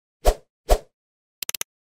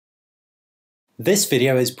This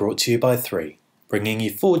video is brought to you by 3, bringing you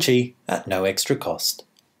 4G at no extra cost.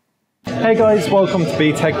 Hey guys, welcome to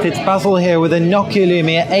BTech. It's Basil here with a Nokia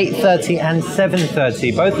Lumia 830 and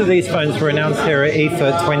 730. Both of these phones were announced here at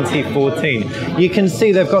IFA 2014. You can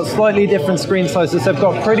see they've got slightly different screen sizes, they've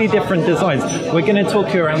got pretty different designs. We're going to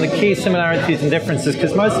talk you around the key similarities and differences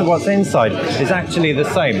because most of what's inside is actually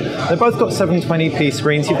the same. They've both got 720p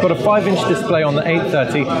screens. You've got a 5-inch display on the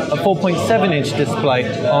 830, a 4.7-inch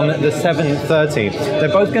display on the 730. They're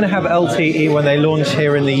both going to have LTE when they launch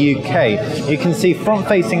here in the UK. You can see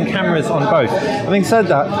front-facing cameras on both. Having said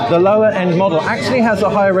that, the lower end model actually has a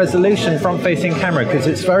higher resolution front-facing camera because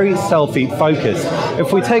it's very selfie focused.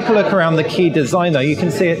 If we take a look around the key design though, you can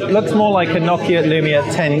see it looks more like a Nokia Lumia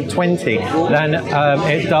 1020 than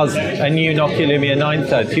it does a new Nokia Lumia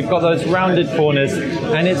 930. You've got those rounded corners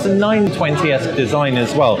and it's a 920-esque design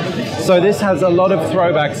as well. So this has a lot of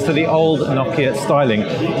throwbacks to the old Nokia styling.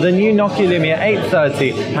 The new Nokia Lumia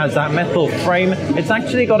 830 has that metal frame. It's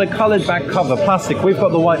actually got a colored back cover, plastic. We've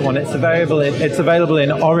got the white one. It's available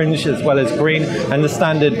in orange as well as green and the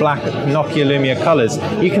standard black Nokia Lumia colors.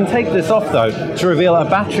 You can take this off though to reveal a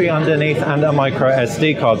battery underneath and a micro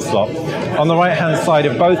SD card slot. On the right hand side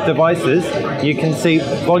of both devices you can see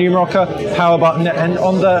volume rocker, power button, and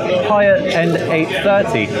on the higher end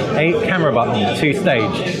 830 a camera button,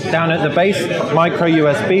 2-stage. Down at the base, micro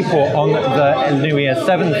USB port on the Lumia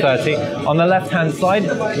 730. On the left hand side,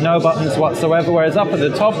 no buttons whatsoever, whereas up at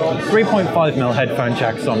the top, 3.5mm headphone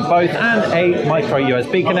jacks on both and a micro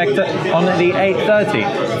USB connector on the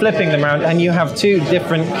 830. Flipping them around and you have two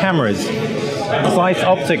different cameras. Zeiss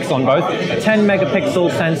optics on both, a 10 megapixel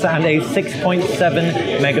sensor and a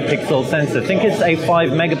 6.7 megapixel sensor. Think it's a 5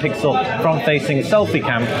 megapixel front-facing selfie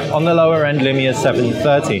cam on the lower end Lumia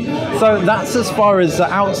 730. So that's as far as the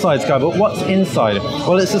outsides go, but what's inside?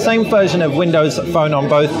 Well, it's the same version of Windows Phone on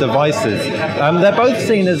both devices. They're both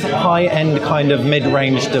seen as high-end kind of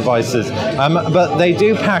mid-range devices, but they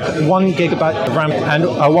do pack 1 gigabyte of RAM and a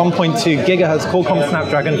 1.2 gigahertz Qualcomm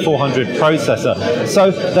Snapdragon 400 processor.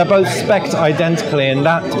 So they're both spec'd identically in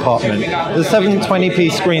that department. The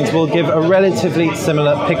 720p screens will give a relatively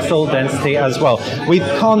similar pixel density as well. We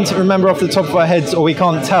can't remember off the top of our heads, or we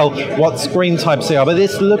can't tell what screen types they are, but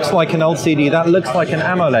this looks like an LCD, that looks like an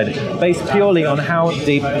AMOLED, based purely on how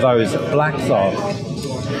deep those blacks are.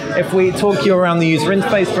 If we talk you around the user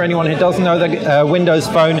interface, for anyone who doesn't know the Windows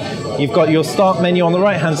Phone, you've got your start menu on the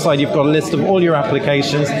right hand side, you've got a list of all your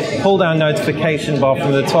applications, pull down notification bar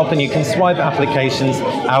from the top and you can swipe applications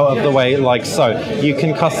out of the way like so. You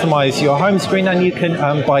can customize your home screen and you can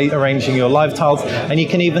by arranging your live tiles, and you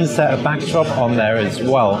can even set a backdrop on there as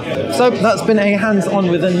well. So that's been a hands-on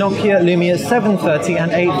with the Nokia Lumia 730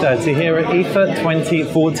 and 830 here at IFA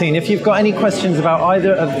 2014. If you've got any questions about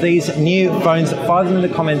either of these new phones, fire them in the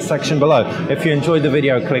comments section below. If you enjoyed the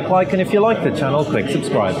video, click like, and if you like the channel, click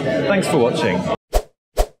subscribe. Thanks for watching.